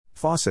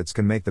Faucets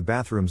can make the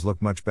bathrooms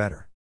look much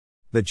better.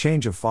 The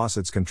change of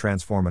faucets can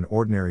transform an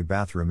ordinary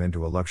bathroom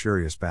into a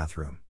luxurious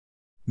bathroom.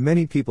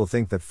 Many people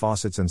think that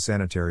faucets and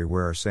sanitary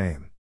ware are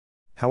same.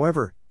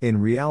 However,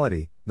 in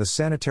reality, the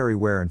sanitary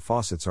ware and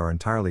faucets are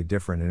entirely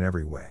different in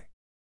every way.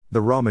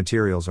 The raw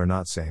materials are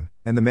not same,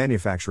 and the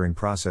manufacturing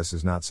process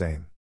is not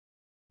same.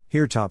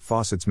 Here top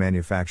faucets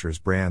manufacturers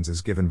brands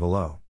is given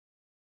below.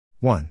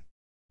 1.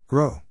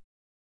 Grow.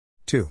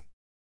 2.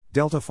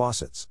 Delta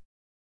Faucets.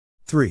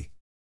 3.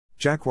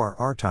 Jaguar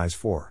Artise.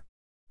 4.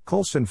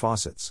 Colston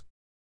Faucets.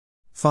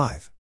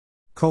 5.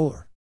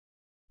 Kohler.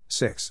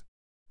 6.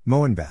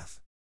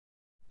 Moenbath.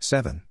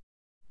 7.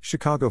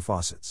 Chicago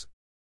Faucets.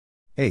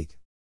 8.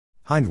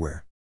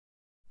 Hindware.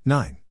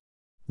 9.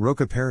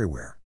 Roca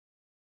Perryware.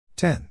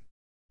 10.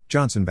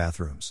 Johnson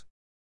Bathrooms.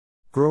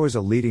 Grow is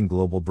a leading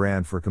global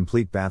brand for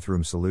complete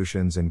bathroom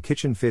solutions and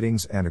kitchen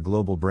fittings and a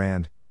global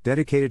brand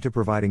dedicated to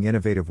providing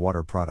innovative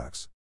water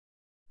products.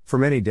 For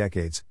many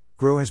decades,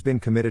 Grow has been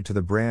committed to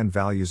the brand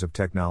values of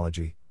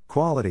technology,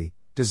 quality,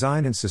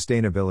 design and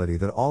sustainability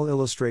that all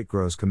illustrate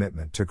Grow's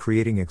commitment to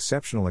creating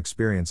exceptional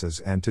experiences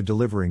and to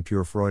delivering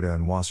pure Freude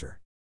und Wasser.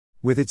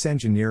 With its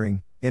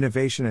engineering,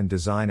 innovation and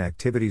design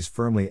activities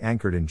firmly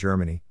anchored in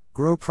Germany,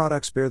 Grow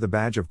products bear the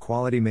badge of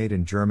quality made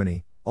in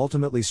Germany,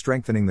 ultimately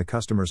strengthening the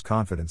customer's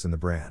confidence in the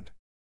brand.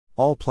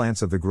 All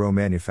plants of the Grow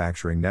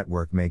manufacturing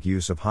network make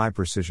use of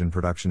high-precision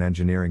production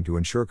engineering to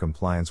ensure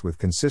compliance with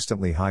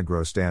consistently high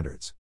Grow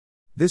standards.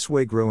 This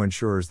way Grow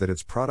ensures that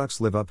its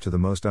products live up to the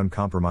most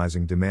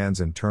uncompromising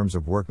demands in terms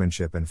of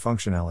workmanship and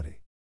functionality.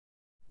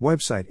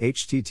 Website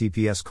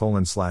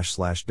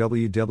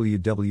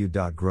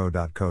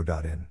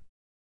https://www.grow.co.in.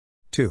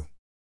 2.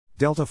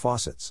 Delta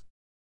Faucets.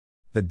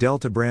 The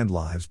Delta brand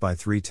lives by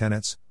 3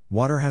 tenets.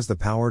 Water has the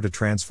power to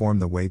transform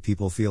the way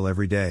people feel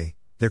every day.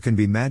 There can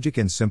be magic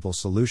in simple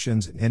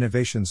solutions, and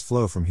innovations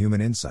flow from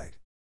human insight.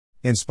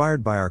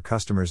 Inspired by our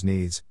customers'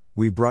 needs,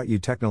 we brought you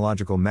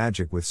technological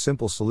magic with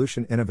simple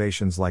solution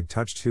innovations like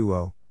Touch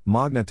 2.0,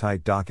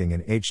 Magnetite docking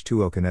and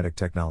H2O kinetic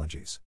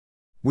technologies.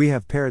 We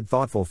have paired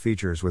thoughtful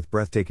features with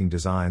breathtaking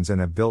designs and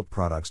have built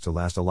products to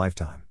last a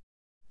lifetime.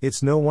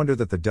 It's no wonder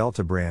that the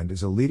Delta brand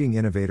is a leading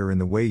innovator in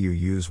the way you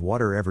use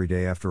water every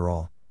day. After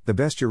all, the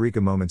best eureka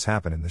moments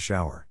happen in the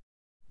shower.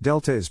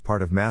 Delta is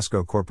part of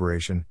Masco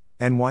Corporation,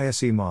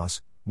 NYSE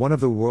Moss, one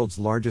of the world's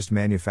largest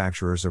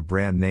manufacturers of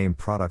brand name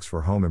products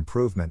for home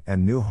improvement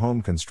and new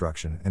home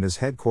construction, and is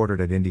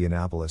headquartered at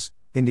Indianapolis,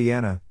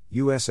 Indiana,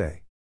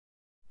 USA.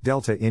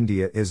 Delta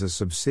India is a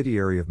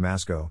subsidiary of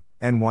Masco,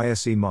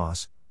 NYSE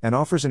Moss, and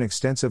offers an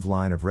extensive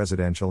line of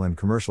residential and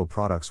commercial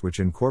products which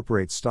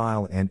incorporate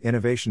style and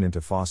innovation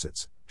into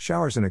faucets,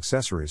 showers and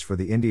accessories for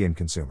the Indian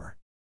consumer.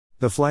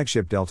 The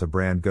flagship Delta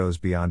brand goes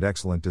beyond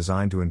excellent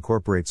design to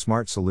incorporate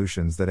smart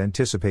solutions that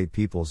anticipate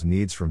people's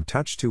needs, from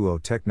Touch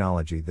 2.0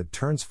 technology that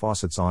turns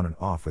faucets on and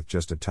off with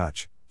just a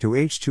touch, to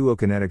H2O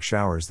kinetic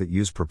showers that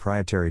use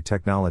proprietary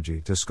technology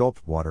to sculpt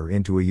water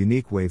into a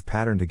unique wave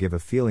pattern to give a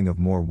feeling of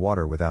more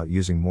water without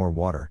using more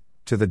water,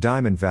 to the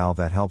diamond valve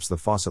that helps the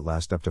faucet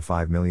last up to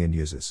 5 million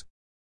uses.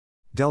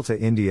 Delta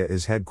India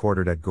is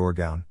headquartered at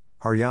Gurgaon,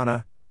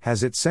 Haryana,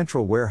 has its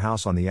central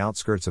warehouse on the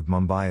outskirts of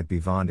Mumbai at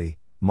Bhiwandi,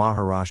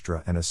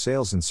 Maharashtra, and a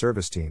sales and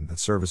service team that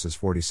services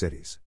 40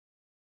 cities.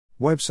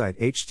 Website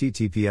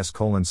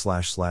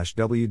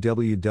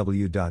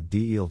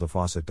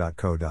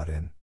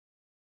https://www.deltafaucet.co.in.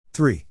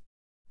 3.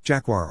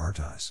 Jaguar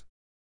Artise.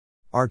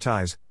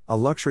 Artise, a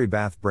luxury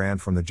bath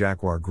brand from the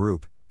Jaguar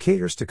Group,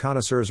 caters to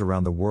connoisseurs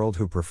around the world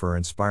who prefer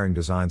inspiring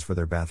designs for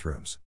their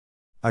bathrooms.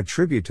 A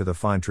tribute to the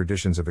fine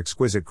traditions of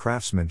exquisite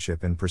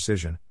craftsmanship and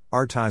precision,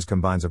 Artise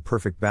combines a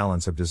perfect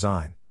balance of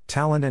design,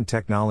 talent and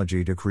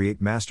technology to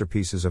create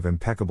masterpieces of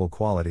impeccable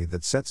quality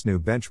that sets new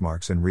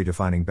benchmarks in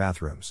redefining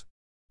bathrooms.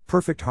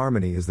 Perfect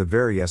harmony is the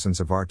very essence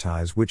of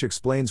Artise, which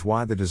explains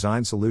why the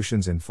design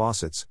solutions in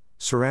faucets,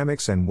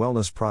 ceramics and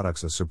wellness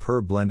products, a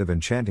superb blend of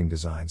enchanting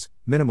designs,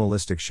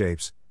 minimalistic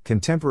shapes,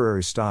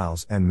 contemporary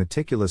styles and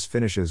meticulous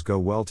finishes go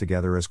well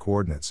together as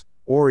coordinates,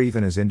 or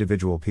even as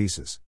individual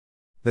pieces.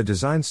 The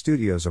design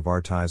studios of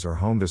Artise are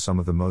home to some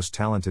of the most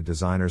talented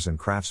designers and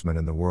craftsmen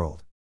in the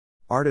world.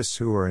 Artists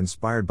who are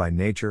inspired by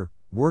nature,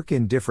 work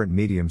in different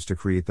mediums to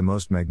create the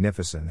most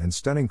magnificent and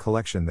stunning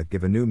collection that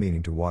give a new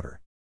meaning to water.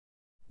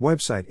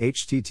 Website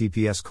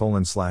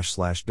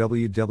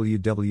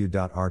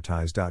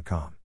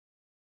https://www.artise.com.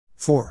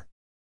 4.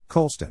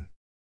 Colston.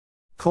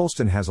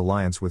 Colston has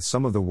alliance with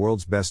some of the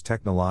world's best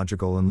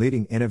technological and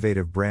leading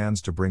innovative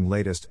brands to bring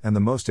latest and the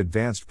most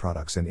advanced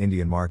products in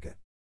Indian market.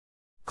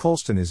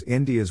 Colston is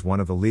India's one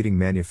of the leading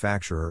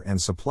manufacturer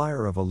and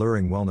supplier of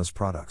alluring wellness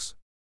products.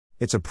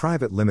 It's a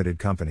private limited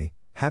company,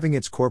 having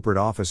its corporate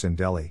office in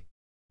Delhi.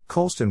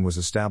 Colston was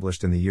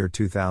established in the year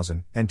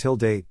 2000, and till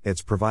date,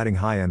 it's providing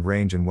high-end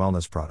range and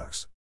wellness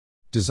products.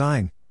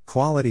 Design,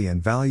 quality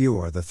and value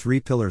are the 3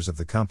 pillars of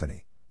the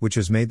company, which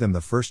has made them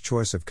the first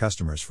choice of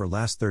customers for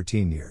last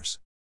 13 years.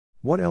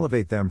 What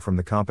elevate them from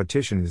the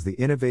competition is the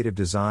innovative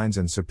designs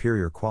and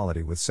superior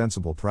quality with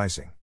sensible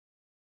pricing.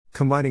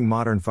 Combining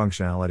modern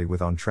functionality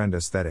with on-trend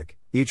aesthetic,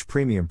 Each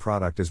premium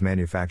product is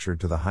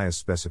manufactured to the highest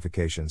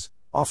specifications,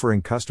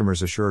 offering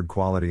customers assured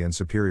quality and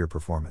superior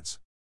performance.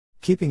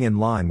 Keeping in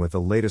line with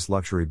the latest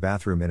luxury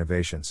bathroom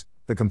innovations,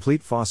 the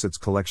complete Faucets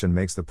collection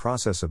makes the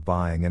process of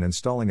buying and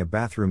installing a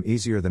bathroom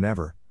easier than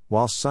ever,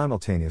 whilst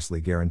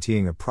simultaneously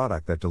guaranteeing a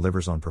product that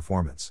delivers on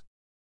performance.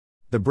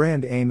 The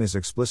brand aim is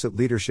explicit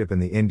leadership in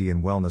the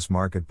Indian wellness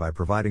market by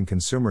providing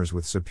consumers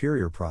with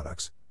superior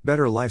products,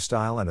 better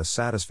lifestyle and a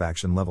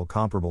satisfaction level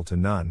comparable to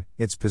none,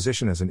 its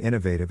position as an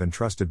innovative and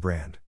trusted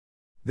brand.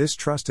 This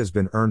trust has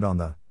been earned on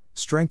the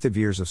strength of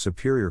years of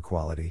superior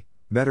quality,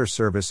 better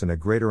service and a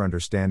greater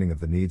understanding of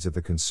the needs of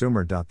the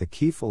consumer. The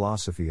key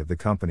philosophy of the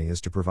company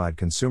is to provide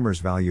consumers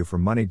value for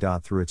money.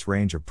 Through its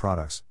range of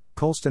products,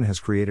 Colston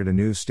has created a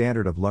new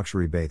standard of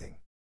luxury bathing.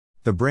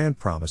 The brand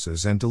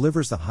promises and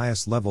delivers the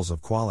highest levels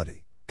of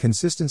quality,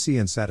 consistency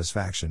and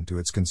satisfaction to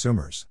its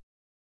consumers.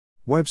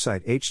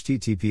 Website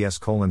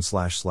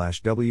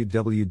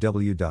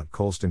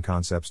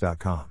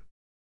https://www.colstonconcepts.com.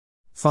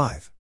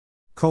 5.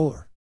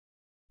 Kohler.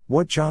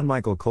 What John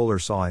Michael Kohler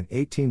saw in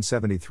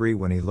 1873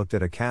 when he looked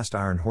at a cast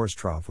iron horse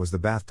trough was the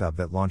bathtub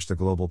that launched a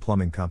global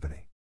plumbing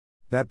company.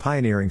 That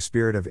pioneering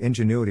spirit of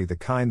ingenuity, the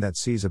kind that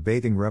sees a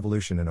bathing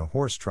revolution in a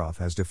horse trough,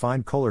 has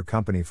defined Kohler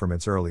Company from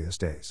its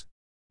earliest days.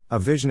 A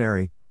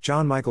visionary,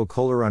 John Michael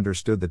Kohler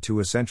understood the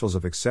two essentials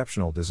of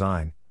exceptional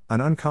design: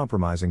 an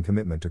uncompromising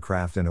commitment to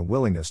craft and a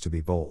willingness to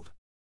be bold.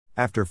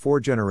 After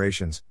 4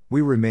 generations,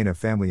 we remain a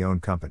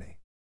family-owned company.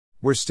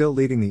 We're still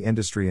leading the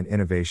industry in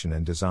innovation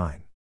and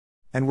design.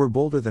 And we're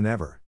bolder than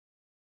ever.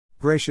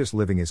 Gracious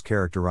living is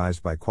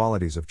characterized by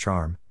qualities of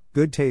charm,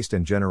 good taste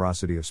and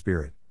generosity of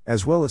spirit,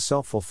 as well as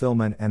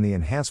self-fulfillment and the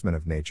enhancement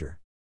of nature.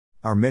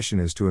 Our mission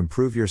is to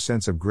improve your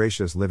sense of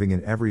gracious living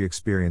in every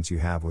experience you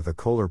have with a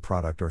Kohler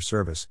product or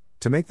service.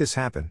 To make this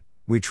happen,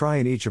 we try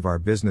in each of our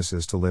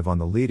businesses to live on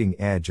the leading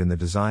edge in the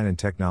design and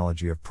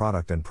technology of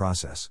product and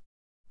process.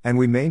 And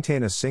we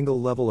maintain a single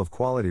level of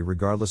quality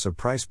regardless of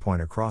price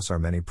point across our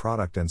many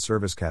product and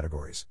service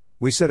categories.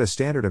 We set a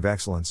standard of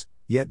excellence,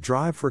 yet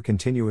drive for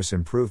continuous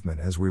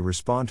improvement as we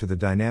respond to the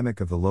dynamic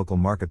of the local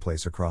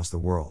marketplace across the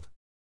world.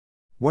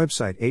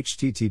 Website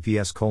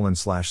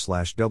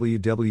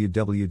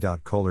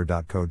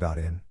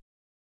https://www.kohler.co.in.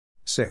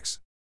 6.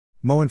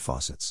 Moen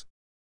Faucets.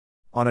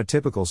 On a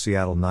typical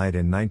Seattle night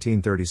in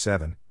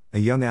 1937, a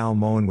young Al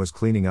Moen was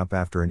cleaning up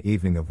after an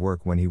evening of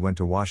work when he went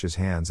to wash his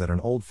hands at an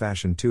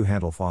old-fashioned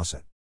 2-handle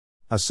faucet.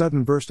 A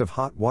sudden burst of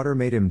hot water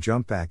made him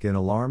jump back in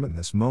alarm, and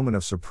this moment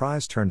of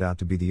surprise turned out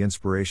to be the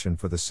inspiration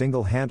for the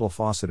single-handle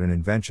faucet, an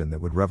invention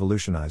that would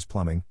revolutionize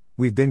plumbing.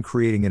 We've been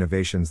creating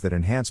innovations that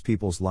enhance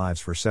people's lives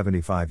for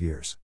 75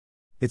 years.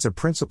 It's a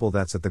principle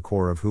that's at the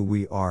core of who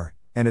we are,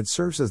 and it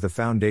serves as the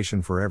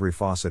foundation for every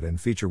faucet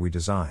and feature we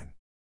design.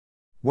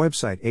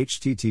 Website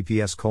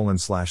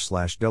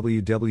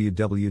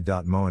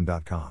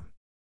https://www.moen.com.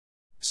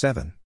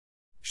 7.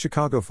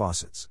 Chicago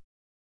Faucets.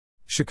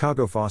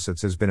 Chicago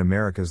Faucets has been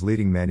America's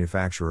leading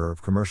manufacturer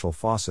of commercial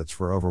faucets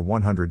for over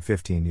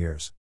 115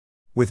 years.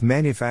 With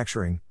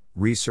manufacturing,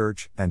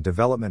 research, and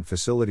development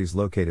facilities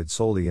located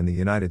solely in the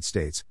United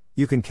States,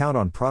 you can count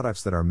on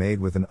products that are made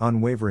with an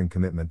unwavering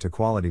commitment to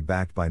quality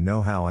backed by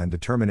know-how and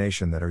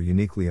determination that are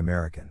uniquely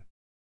American.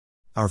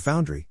 Our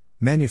foundry,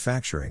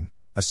 manufacturing,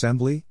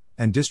 assembly,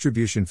 and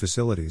distribution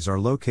facilities are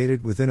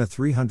located within a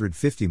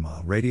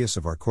 350-mile radius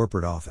of our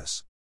corporate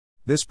office.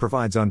 This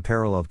provides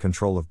unparalleled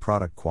control of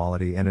product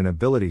quality and an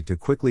ability to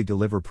quickly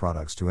deliver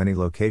products to any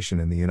location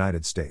in the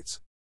United States.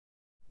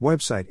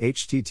 Website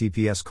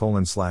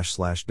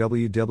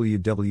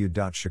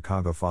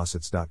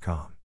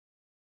https://www.chicagofaucets.com.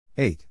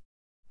 8.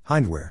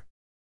 Hindware.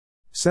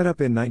 Set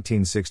up in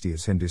 1960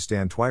 as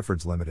Hindustan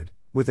Twyfords Limited,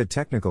 with a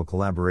technical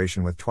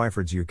collaboration with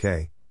Twyfords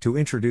UK, to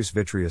introduce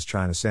vitreous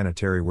China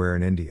sanitary ware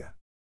in India.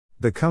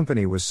 The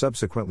company was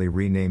subsequently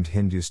renamed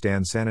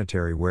Hindustan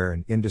Sanitary Ware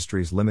and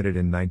Industries Limited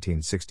in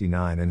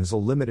 1969 and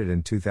Hazel Limited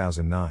in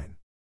 2009.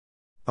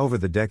 Over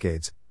the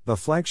decades, the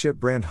flagship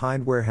brand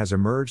Hindware has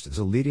emerged as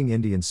a leading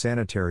Indian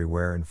sanitary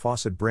ware and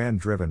faucet brand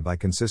driven by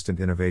consistent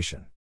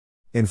innovation.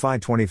 In FY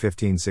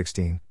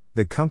 2015-16,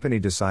 the company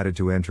decided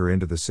to enter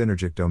into the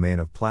synergic domain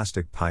of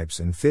plastic pipes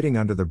and fitting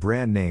under the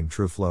brand name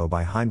TrueFlow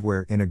by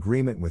Hindware in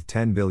agreement with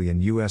 $10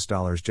 billion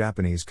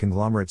Japanese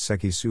conglomerate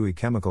Sekisui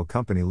Chemical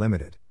Company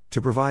Limited,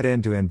 to provide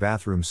end-to-end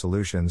bathroom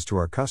solutions to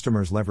our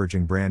customers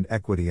leveraging brand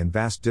equity and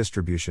vast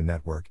distribution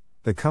network.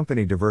 The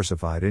company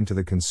diversified into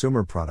the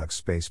consumer products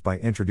space by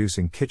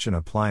introducing kitchen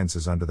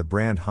appliances under the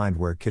brand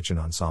Hindware Kitchen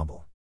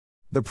Ensemble.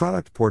 The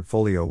product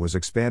portfolio was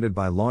expanded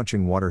by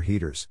launching water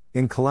heaters,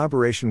 in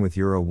collaboration with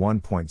Euro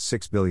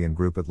 1.6 billion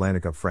Group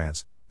Atlantica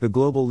France, the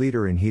global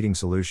leader in heating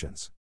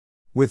solutions.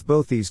 With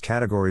both these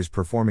categories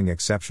performing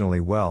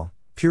exceptionally well,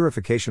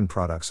 purification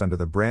products under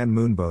the brand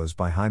Moonbose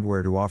by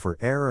Hindware to offer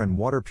air and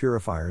water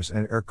purifiers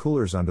and air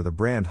coolers under the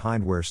brand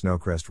Hindware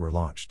Snowcrest were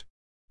launched.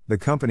 The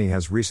company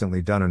has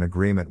recently done an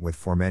agreement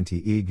with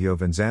Formenti e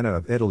Giovenzana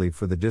of Italy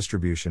for the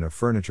distribution of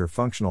furniture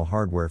functional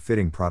hardware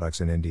fitting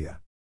products in India.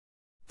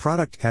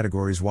 Product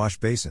categories: wash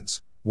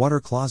basins, water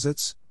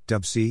closets,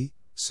 dub-C,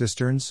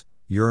 cisterns,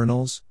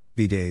 urinals,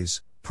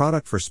 bidets,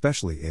 Product for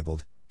specially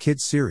abled,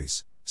 Kids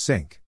Series,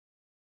 Sync.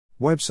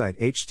 Website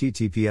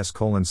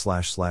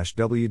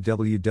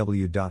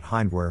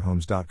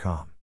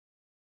https://www.hindwarehomes.com.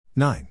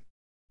 9.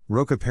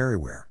 Roca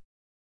Perryware.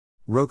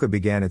 Roca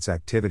began its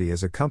activity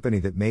as a company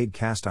that made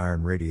cast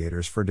iron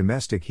radiators for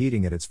domestic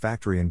heating at its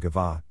factory in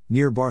Gavà,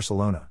 near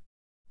Barcelona.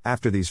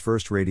 After these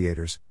first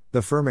radiators,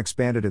 the firm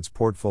expanded its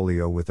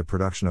portfolio with the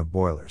production of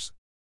boilers.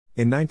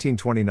 In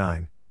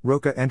 1929,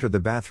 Roca entered the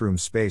bathroom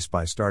space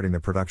by starting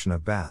the production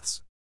of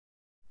baths.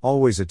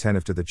 Always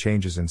attentive to the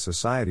changes in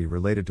society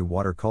related to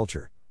water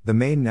culture, the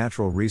main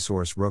natural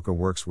resource Roca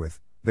works with,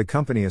 the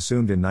company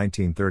assumed in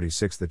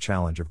 1936 the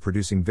challenge of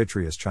producing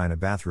vitreous china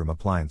bathroom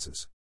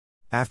appliances.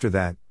 After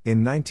that,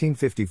 in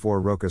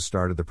 1954 Roca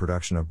started the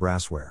production of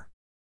brassware.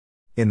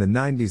 In the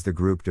 90s the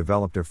group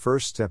developed a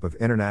first step of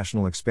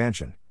international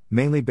expansion,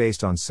 mainly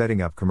based on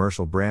setting up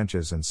commercial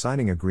branches and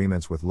signing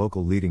agreements with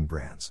local leading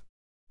brands.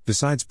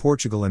 Besides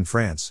Portugal and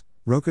France,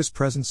 Roca's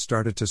presence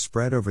started to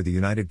spread over the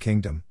United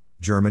Kingdom,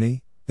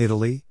 Germany,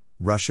 Italy,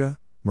 Russia,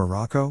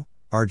 Morocco,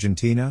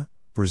 Argentina,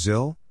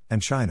 Brazil,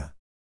 and China.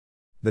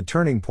 The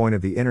turning point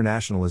of the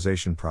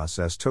internationalization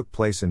process took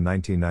place in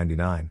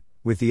 1999,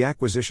 with the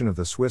acquisition of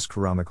the Swiss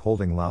ceramic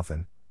holding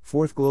Laufen,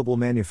 fourth global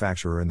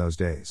manufacturer in those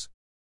days.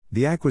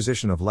 The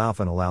acquisition of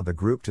Laufen allowed the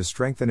group to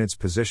strengthen its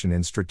position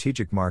in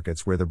strategic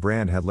markets where the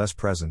brand had less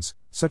presence,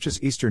 such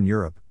as Eastern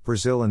Europe,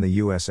 Brazil and the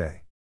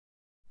USA.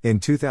 In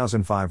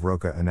 2005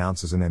 Roca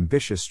announces an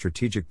ambitious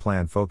strategic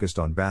plan focused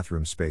on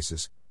bathroom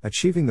spaces,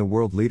 achieving the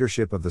world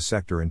leadership of the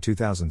sector in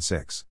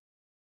 2006.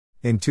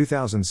 In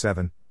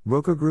 2007,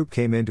 Roca Group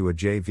came into a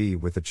JV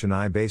with the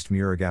Chennai-based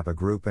Murugappa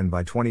Group, and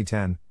by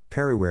 2010,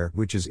 Perryware,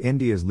 which is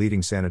India's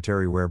leading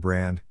sanitary ware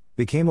brand,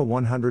 became a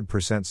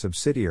 100%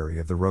 subsidiary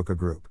of the Roca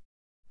Group.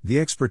 The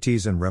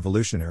expertise and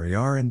revolutionary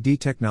R&D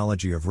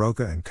technology of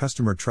Roca and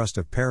customer trust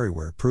of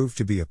Perryware proved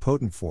to be a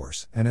potent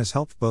force and has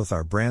helped both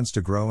our brands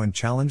to grow and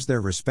challenge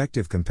their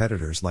respective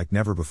competitors like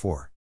never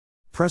before.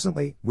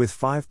 Presently, with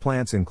 5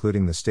 plants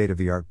including the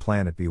state-of-the-art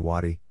plant at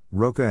Bhiwadi,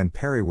 Roca and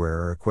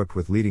Perryware are equipped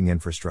with leading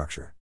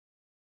infrastructure.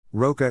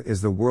 Roca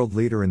is the world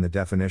leader in the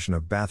definition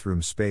of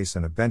bathroom space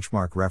and a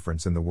benchmark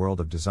reference in the world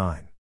of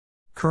design.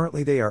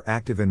 Currently they are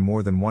active in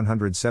more than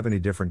 170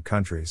 different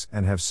countries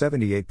and have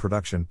 78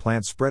 production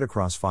plants spread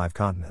across 5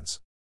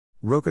 continents.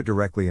 Roca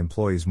directly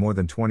employs more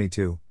than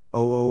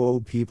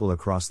 22,000 people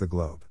across the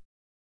globe.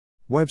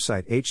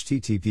 Website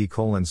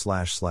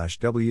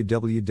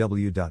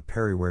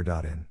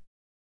http://www.perryware.in.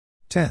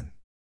 10.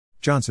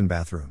 Johnson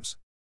Bathrooms.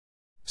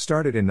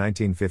 Started in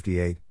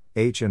 1958,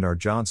 H&R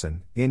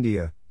Johnson,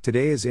 India,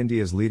 today is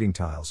India's leading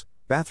tiles,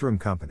 bathroom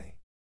company.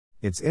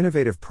 Its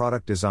innovative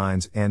product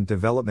designs and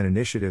development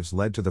initiatives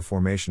led to the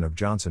formation of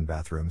Johnson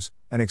Bathrooms,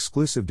 an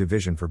exclusive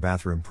division for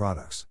bathroom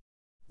products.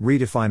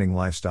 Redefining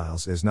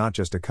lifestyles is not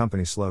just a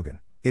company slogan,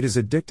 it is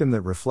a dictum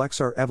that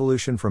reflects our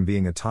evolution from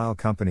being a tile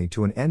company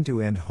to an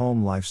end-to-end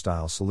home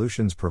lifestyle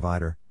solutions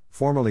provider,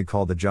 formerly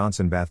called the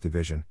Johnson Bath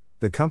Division.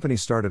 The company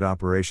started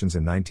operations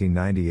in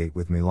 1998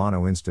 with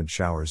Milano Instant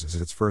Showers as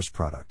its first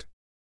product.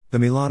 The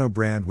Milano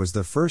brand was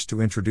the first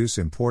to introduce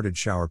imported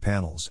shower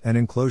panels and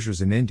enclosures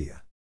in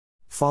India.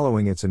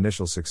 Following its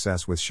initial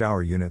success with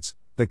shower units,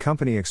 the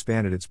company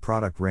expanded its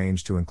product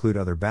range to include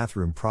other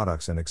bathroom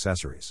products and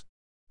accessories.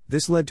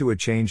 This led to a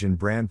change in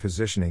brand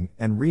positioning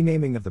and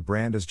renaming of the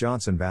brand as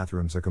Johnson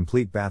Bathrooms, a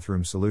complete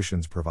bathroom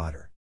solutions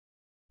provider.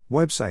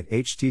 Website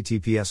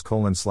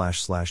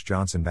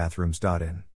https://johnsonbathrooms.in